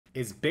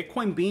Is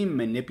Bitcoin being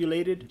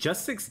manipulated?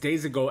 Just 6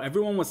 days ago,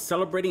 everyone was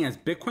celebrating as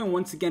Bitcoin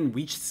once again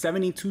reached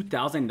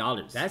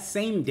 $72,000. That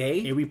same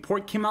day, a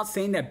report came out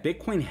saying that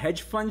Bitcoin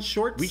hedge fund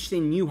shorts reached a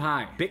new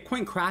high.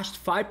 Bitcoin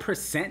crashed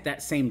 5%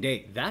 that same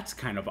day. That's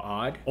kind of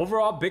odd.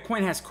 Overall,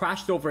 Bitcoin has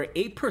crashed over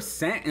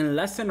 8% in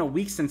less than a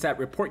week since that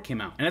report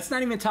came out. And let's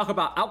not even talk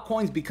about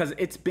altcoins because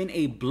it's been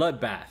a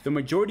bloodbath. The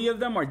majority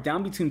of them are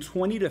down between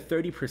 20 to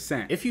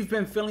 30%. If you've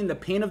been feeling the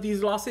pain of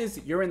these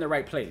losses, you're in the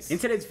right place. In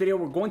today's video,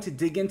 we're going to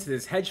dig into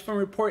this hedge fund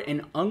report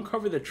and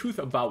uncover the truth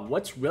about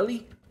what's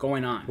really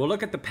going on. We'll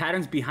look at the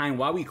patterns behind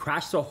why we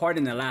crashed so hard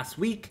in the last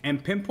week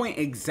and pinpoint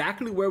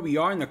exactly where we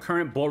are in the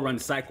current bull run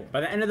cycle.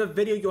 By the end of the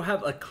video, you'll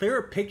have a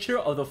clearer picture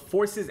of the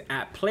forces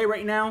at play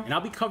right now, and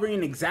I'll be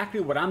covering exactly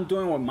what I'm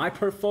doing with my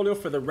portfolio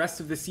for the rest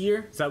of this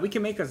year so that we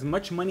can make as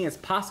much money as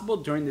possible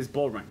during this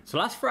bull run. So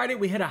last Friday,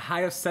 we hit a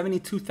high of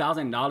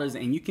 $72,000,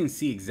 and you can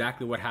see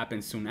exactly what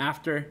happened soon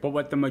after. But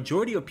what the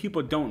majority of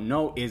people don't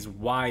know is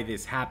why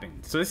this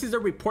happened. So this is a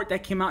report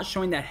that came out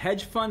showing that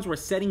hedge funds were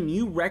setting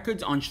new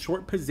records on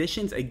short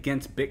positions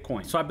against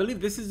Bitcoin. So I believe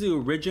this is the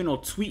original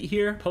tweet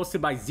here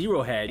posted by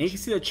Zero Hedge. And you can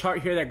see the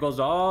chart here that goes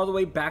all the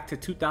way back to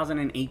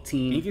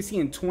 2018. And you can see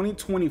in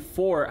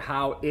 2024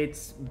 how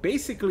it's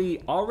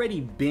basically already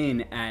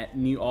been at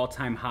new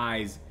all-time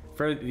highs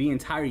for the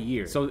entire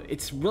year. So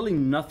it's really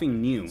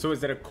nothing new. So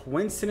is it a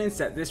coincidence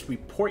that this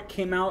report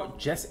came out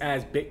just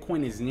as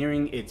Bitcoin is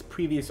nearing its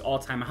previous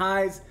all-time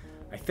highs?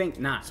 I think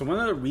not. So one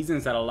of the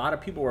reasons that a lot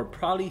of people were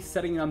probably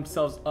setting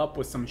themselves up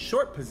with some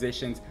short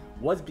positions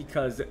was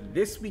because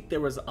this week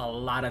there was a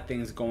lot of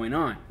things going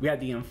on. We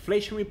had the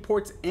inflation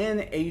reports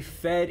and a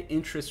Fed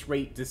interest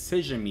rate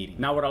decision meeting.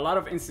 Now, what a lot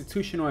of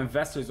institutional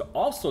investors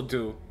also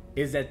do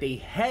is that they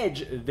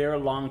hedge their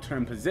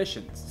long-term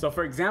positions. So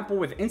for example,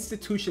 with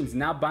institutions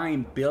now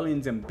buying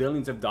billions and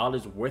billions of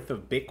dollars worth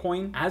of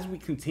Bitcoin, as we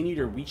continue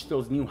to reach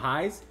those new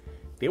highs,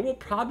 they will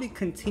probably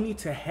continue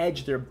to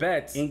hedge their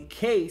bets in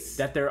case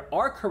that there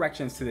are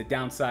corrections to the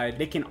downside.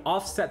 They can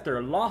offset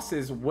their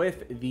losses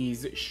with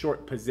these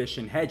short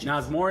position hedges. Now,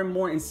 as more and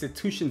more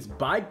institutions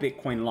buy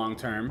Bitcoin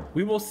long-term,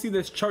 we will see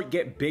this chart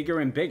get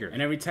bigger and bigger.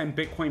 And every time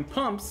Bitcoin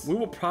pumps, we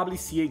will probably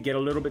see it get a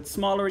little bit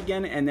smaller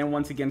again and then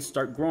once again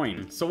start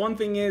growing. So one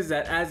thing is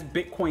that as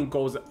Bitcoin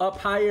goes up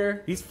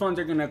higher, these funds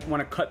are gonna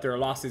wanna cut their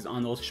losses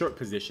on those short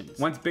positions.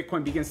 Once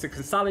Bitcoin begins to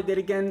consolidate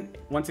again,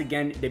 once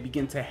again, they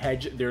begin to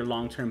hedge their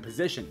long-term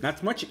position. Now,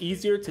 it's much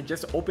easier to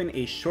just open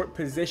a short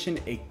position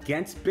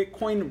against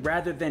Bitcoin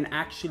rather than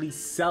actually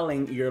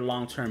selling your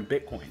long-term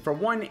Bitcoin. For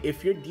one,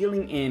 if you're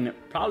dealing in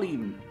probably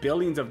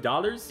billions of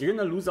dollars, you're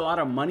gonna lose a lot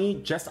of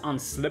money just on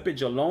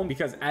slippage alone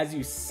because as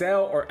you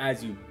sell or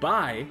as you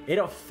buy, it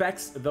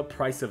affects the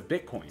price of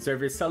Bitcoin. So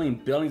if you're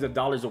selling billions of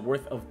dollars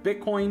worth of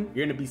Bitcoin,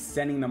 you're gonna be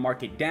sending the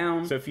market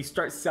down. So if you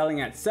start selling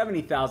at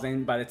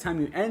 70,000, by the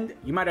time you end,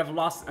 you might have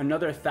lost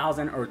another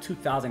 $1,000 or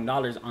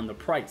 $2,000 on the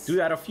price. Do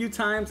that a few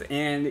times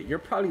and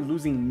you're probably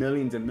losing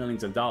millions and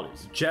millions of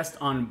dollars just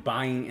on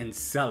buying and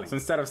selling. So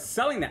instead of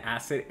selling the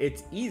asset,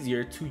 it's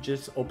easier to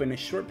just open a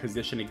short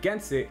position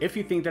against it if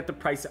you think that the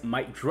price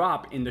might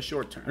drop in the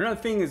short term. Another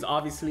thing is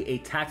obviously a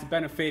tax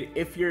benefit.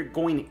 If you're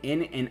going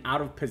in and out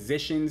of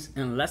positions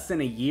in less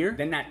than a year,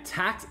 then that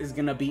tax is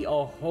gonna be a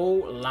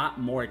whole lot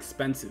more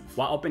expensive.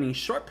 While opening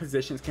short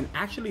positions can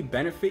actually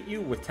benefit you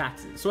with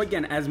taxes. So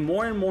again, as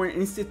more and more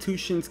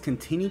institutions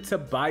continue to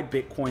buy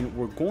Bitcoin,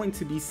 we're going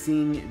to be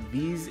seeing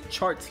these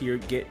charts here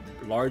get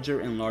larger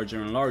and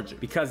larger and larger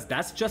because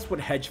that's just what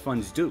hedge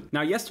funds do.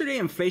 Now, yesterday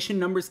inflation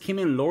numbers came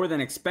in lower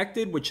than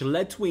expected, which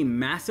led to a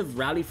massive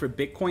rally for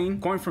Bitcoin,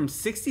 going from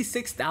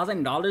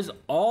 $66,000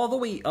 all the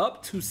way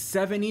up to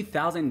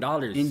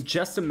 $70,000 in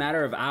just a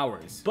matter of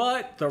hours.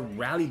 But the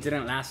rally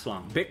didn't last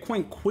long.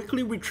 Bitcoin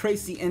quickly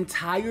retraced the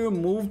entire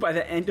move by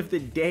the end of the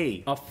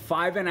day, a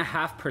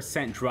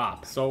 5.5%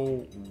 drop.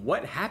 So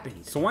what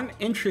happened? So one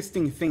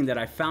interesting thing that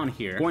I found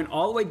here, going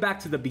all the way back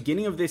to the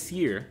beginning of this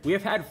year, we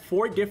have had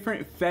 4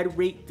 different Fed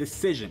rate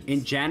decisions.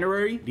 In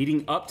January,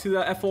 leading up to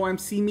the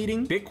FOMC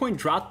meeting, Bitcoin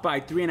dropped by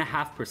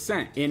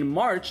 3.5%. In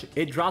March,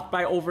 it dropped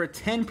by over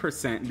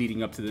 10%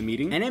 leading up to the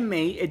meeting. And in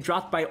May, it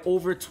dropped by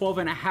over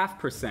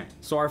 12.5%.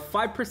 So our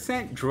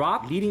 5%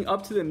 drop leading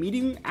up to the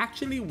meeting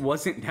actually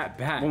wasn't that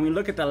bad when we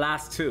look at the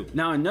last two.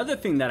 Now, another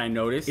thing that I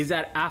noticed is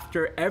that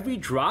after every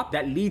drop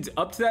that leads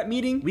up to that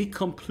meeting, we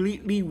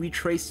completely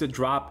retrace the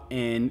drop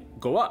and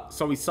go up.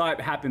 So we saw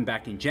it happen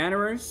back in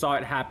January, saw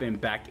it happen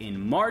back in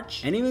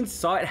March, and even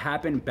saw it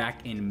happen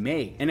back in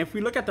May. And if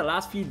we look at the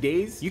last few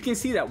days, you can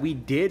see that we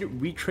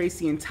did retrace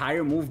the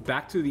entire move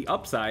back to the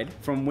upside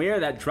from where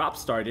that drop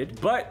started,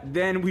 but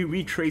then we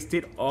retraced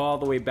it all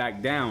the way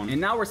back down.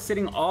 And now we're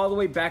sitting all the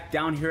way back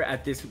down here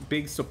at this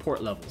big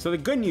support level. So the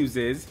good news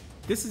is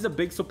this is a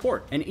big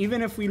support. And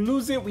even if we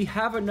lose it, we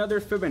have another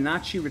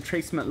Fibonacci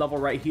retracement level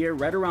right here,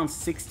 right around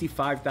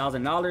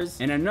 $65,000,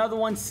 and another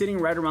one sitting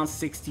right around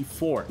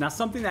 64. Now,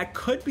 something that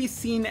could be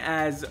seen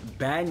as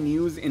bad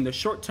news in the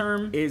short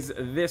term is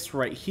this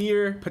right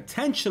here,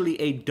 potentially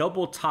a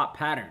double top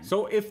pattern.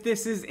 So if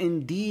this is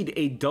indeed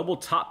a double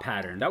top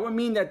pattern, that would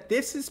mean that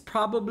this is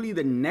probably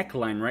the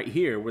neckline right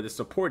here where the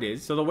support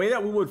is. So the way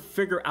that we would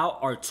figure out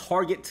our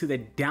target to the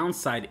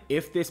downside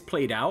if this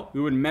played out,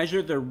 we would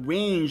measure the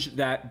range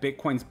that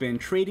Bitcoin's been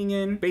trading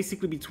in,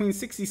 basically between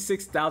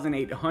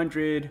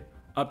 66,800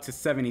 up to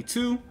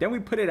 72. Then we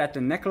put it at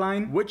the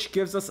neckline, which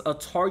gives us a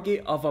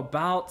target of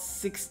about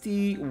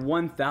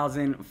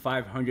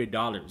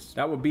 $61,500.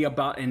 That would be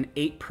about an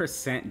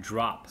 8%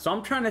 drop. So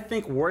I'm trying to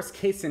think worst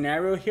case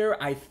scenario here.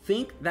 I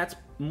think that's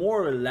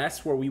more or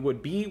less where we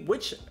would be,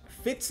 which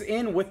fits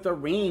in with the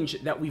range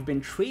that we've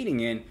been trading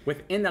in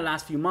within the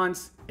last few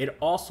months. It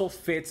also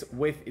fits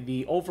with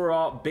the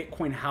overall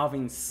Bitcoin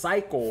halving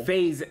cycle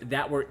phase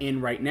that we're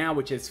in right now,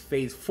 which is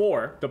phase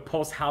 4, the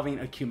post-halving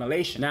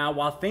accumulation. Now,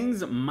 while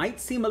things might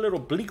seem a little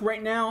bleak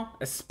right now,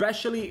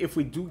 especially if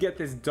we do get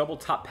this double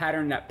top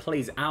pattern that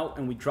plays out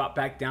and we drop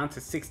back down to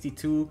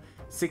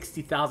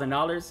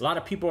 $60,000. A lot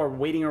of people are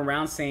waiting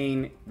around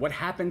saying, what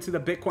happened to the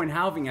Bitcoin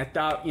halving? I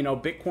thought, you know,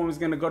 Bitcoin was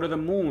gonna go to the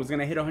moon, was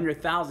gonna hit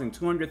 100,000,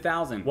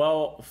 200,000.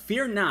 Well,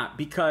 fear not,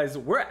 because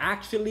we're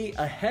actually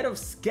ahead of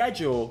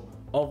schedule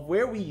of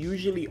where we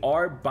usually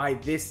are by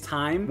this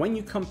time when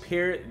you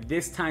compare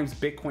this time's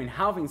Bitcoin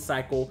halving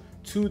cycle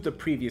to the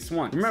previous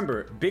one.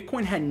 Remember,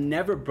 Bitcoin had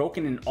never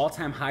broken an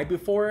all-time high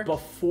before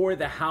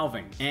the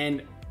halving,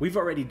 and we've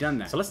already done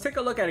that. So let's take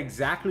a look at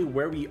exactly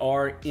where we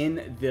are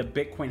in the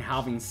Bitcoin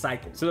halving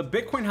cycle. So the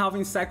Bitcoin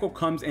halving cycle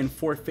comes in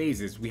 4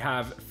 phases. We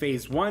have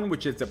phase 1,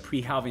 which is the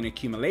pre-halving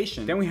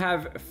accumulation. Then we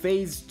have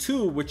phase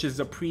 2, which is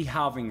the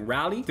pre-halving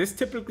rally. This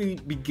typically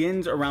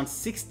begins around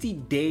 60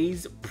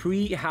 days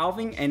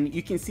pre-halving, and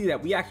you can see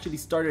that we actually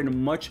started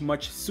much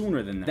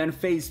sooner than that. Then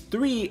phase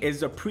 3 is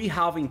the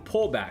pre-halving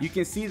pullback. You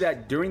can see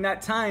that during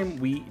that time,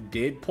 we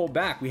did pull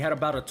back. We had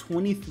about a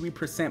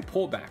 23%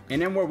 pullback. And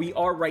then where we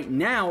are right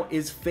now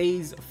is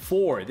phase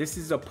 4. This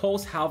is a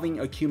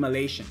post-halving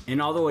accumulation.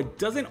 And although it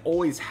doesn't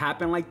always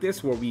happen like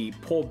this, where we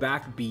pull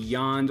back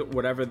beyond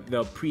whatever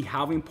the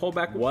pre-halving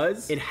pullback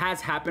was, it has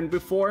happened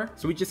before.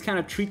 So we just kind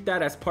of treat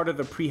that as part of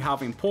the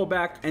pre-halving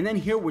pullback. And then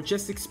here, we're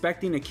just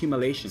expecting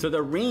accumulation. So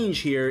the range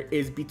here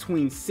is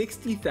between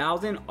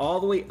 60,000 all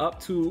the way up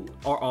to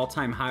our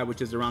all-time high,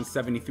 which is around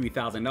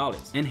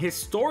 $73,000. And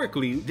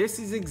historically, this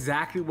is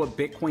exactly what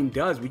Bitcoin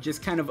does. We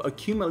just kind of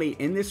accumulate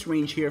in this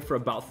range here for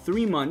about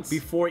 3 months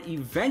before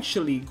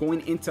eventually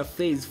going into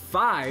phase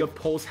 5, the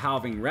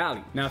post-halving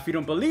rally. Now, if you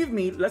don't believe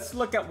me, let's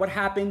look at what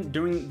happened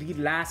during the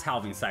last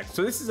halving cycle.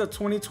 So this is a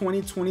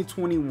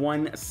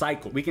 2020-2021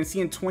 cycle. We can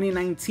see in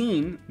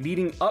 2019,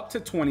 leading up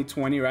to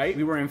 2020, right?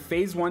 We were in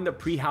phase 1, the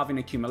pre-halving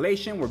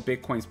accumulation, where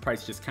Bitcoin's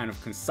price just kind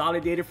of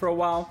consolidated for a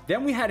while.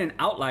 Then we had an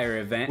outlier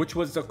event, which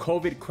was the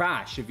COVID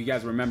crash, if you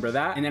guys remember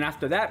that. And then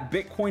after that,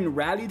 Bitcoin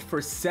rallied for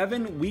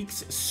 7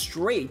 weeks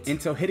straight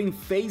until hitting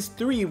phase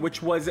 3,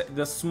 which was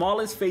the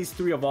smallest phase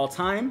 3 of all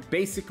time,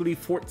 basically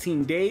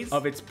 14 days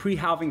of its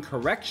pre-halving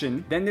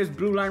correction. Then this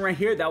blue line right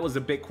here, that was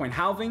the Bitcoin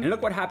halving. And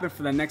look what happened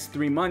for the next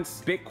 3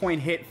 months. Bitcoin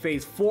hit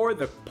phase 4,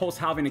 the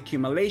post-halving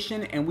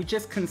accumulation, and we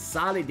just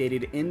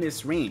consolidated in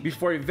this range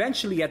before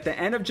eventually at the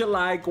end of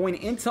July,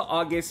 going into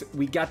August,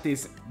 we got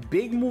this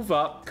big move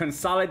up,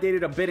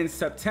 consolidated a bit in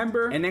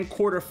September, and then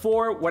quarter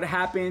 4, what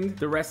happened?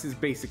 The rest is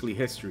basically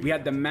history. We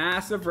had the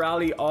massive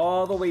rally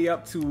all the way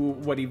up to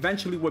what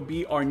eventually would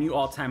be our new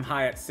all-time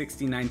high at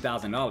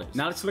 $69,000.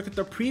 Now let's look at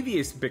the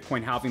previous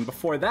Bitcoin halving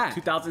before that,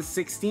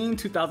 2016,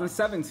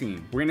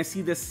 2017. We're gonna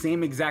see the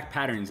same exact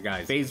patterns,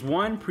 guys. Phase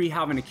 1,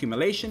 pre-halving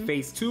accumulation.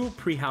 Phase 2,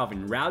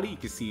 pre-halving rally. You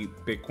can see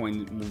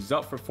Bitcoin moves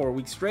up for 4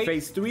 weeks straight.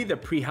 Phase 3, the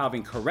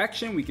pre-halving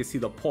correction. We can see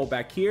the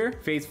pullback here.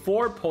 Phase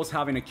 4,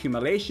 post-halving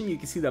accumulation. You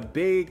can see the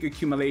big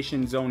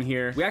accumulation zone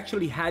here. We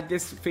actually had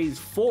this phase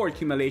 4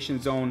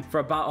 accumulation zone for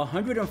about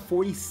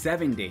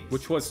 147 days,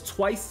 which was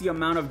twice the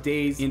amount of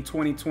days in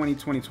 2020,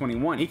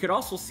 2021. You could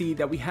also see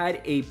that we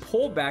had a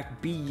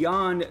pullback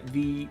beyond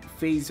the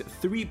phase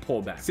 3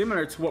 pullback,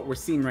 similar to what we're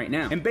seeing right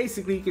now. And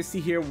basically, you can see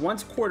here,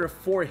 once quarter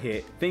 4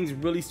 hit, things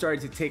really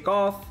started to take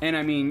off. And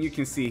I mean, you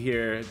can see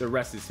here, the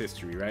rest is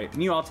history, right?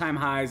 New all-time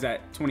highs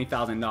at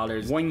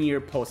 $20,000, 1 year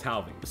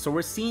post-halving. So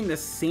we're seeing the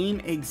same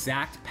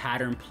exact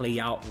pattern play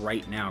out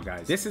right now,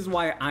 guys. This is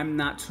why I'm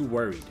not too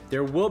worried.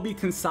 There will be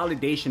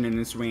consolidation in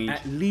this range,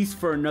 at least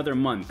for another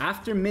month.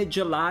 After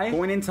mid-July,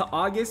 going into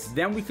August,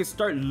 then we could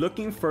start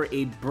looking for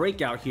a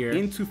breakout here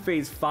into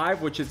phase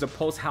 5, which is the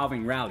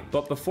post-halving rally.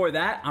 But before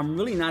that, I'm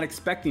really really not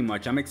expecting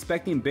much. I'm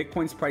expecting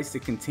Bitcoin's price to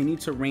continue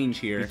to range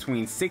here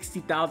between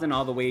 $60,000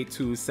 all the way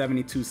to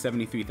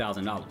 $72,000,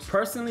 $73,000.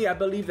 Personally, I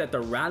believe that the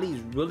rally is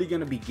really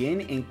gonna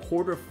begin in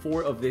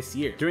Q4 of this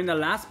year. During the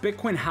last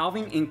Bitcoin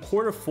halving in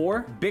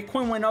Q4,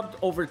 Bitcoin went up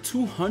over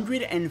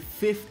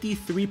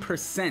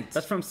 253%.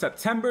 That's from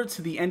September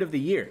to the end of the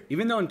year.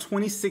 Even though in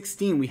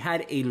 2016 we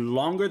had a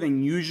longer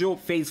than usual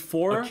phase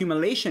 4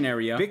 accumulation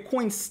area,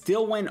 Bitcoin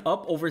still went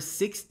up over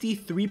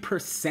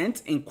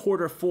 63% in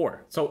Q4.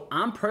 So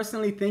I'm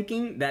personally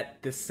thinking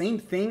that the same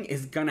thing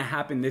is gonna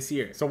happen this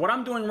year. So what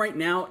I'm doing right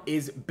now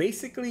is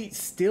basically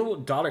still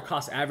dollar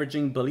cost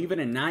averaging, believe it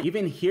or not,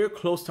 even here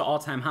close to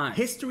all-time high.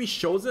 History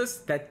shows us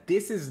that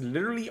this is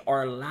literally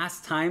our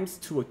last times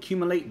to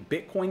accumulate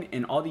Bitcoin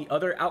and all the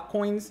other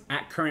altcoins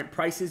at current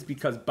prices,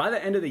 because by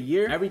the end of the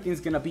year, everything's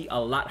gonna be a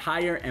lot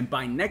higher, and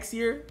by next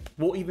year,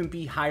 we'll even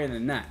be higher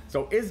than that.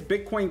 So is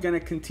Bitcoin gonna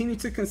continue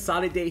to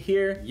consolidate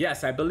here?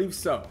 Yes, I believe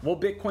so. Will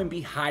Bitcoin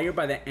be higher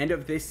by the end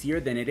of this year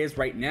than it is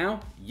right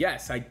now?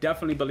 Yes, I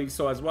definitely believe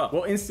so as well.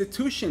 Will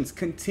institutions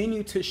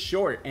continue to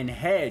short and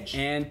hedge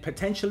and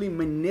potentially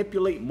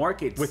manipulate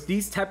markets with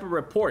these type of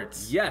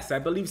reports? Yes, I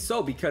believe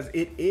so, because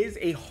it is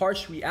a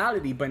harsh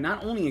reality, but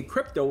not only in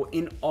crypto,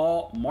 in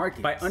all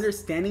markets. By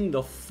understanding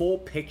the full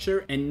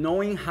picture and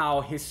knowing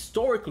how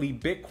historically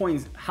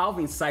Bitcoin's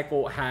halving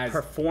cycle has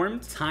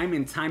performed time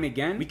and time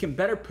again, we can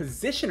better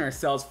position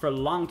ourselves for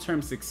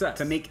long-term success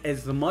to make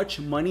as much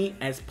money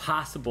as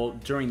possible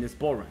during this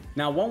bull run.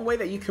 Now, one way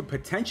that you could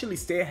potentially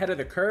stay ahead of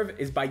the curve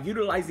is by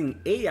utilizing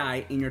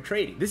AI in your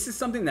trading. This is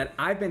something that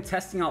I've been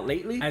testing out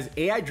lately, as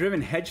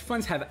AI-driven hedge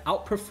funds have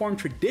outperformed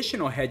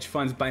traditional hedge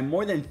funds by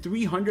more than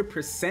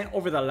 300%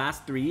 over the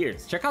last 3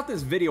 years. Check out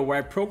this video where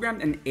I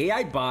programmed an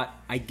AI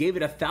bot, I gave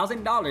it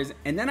 $1,000,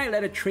 and then I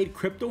let it trade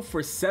crypto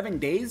for 7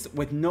 days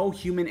with no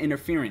human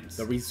interference.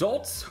 The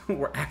results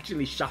were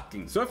actually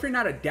shocking. So if you're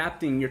not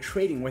adapting your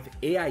trading with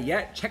AI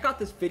yet, check out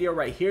this video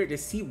right here to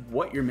see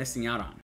what you're missing out on.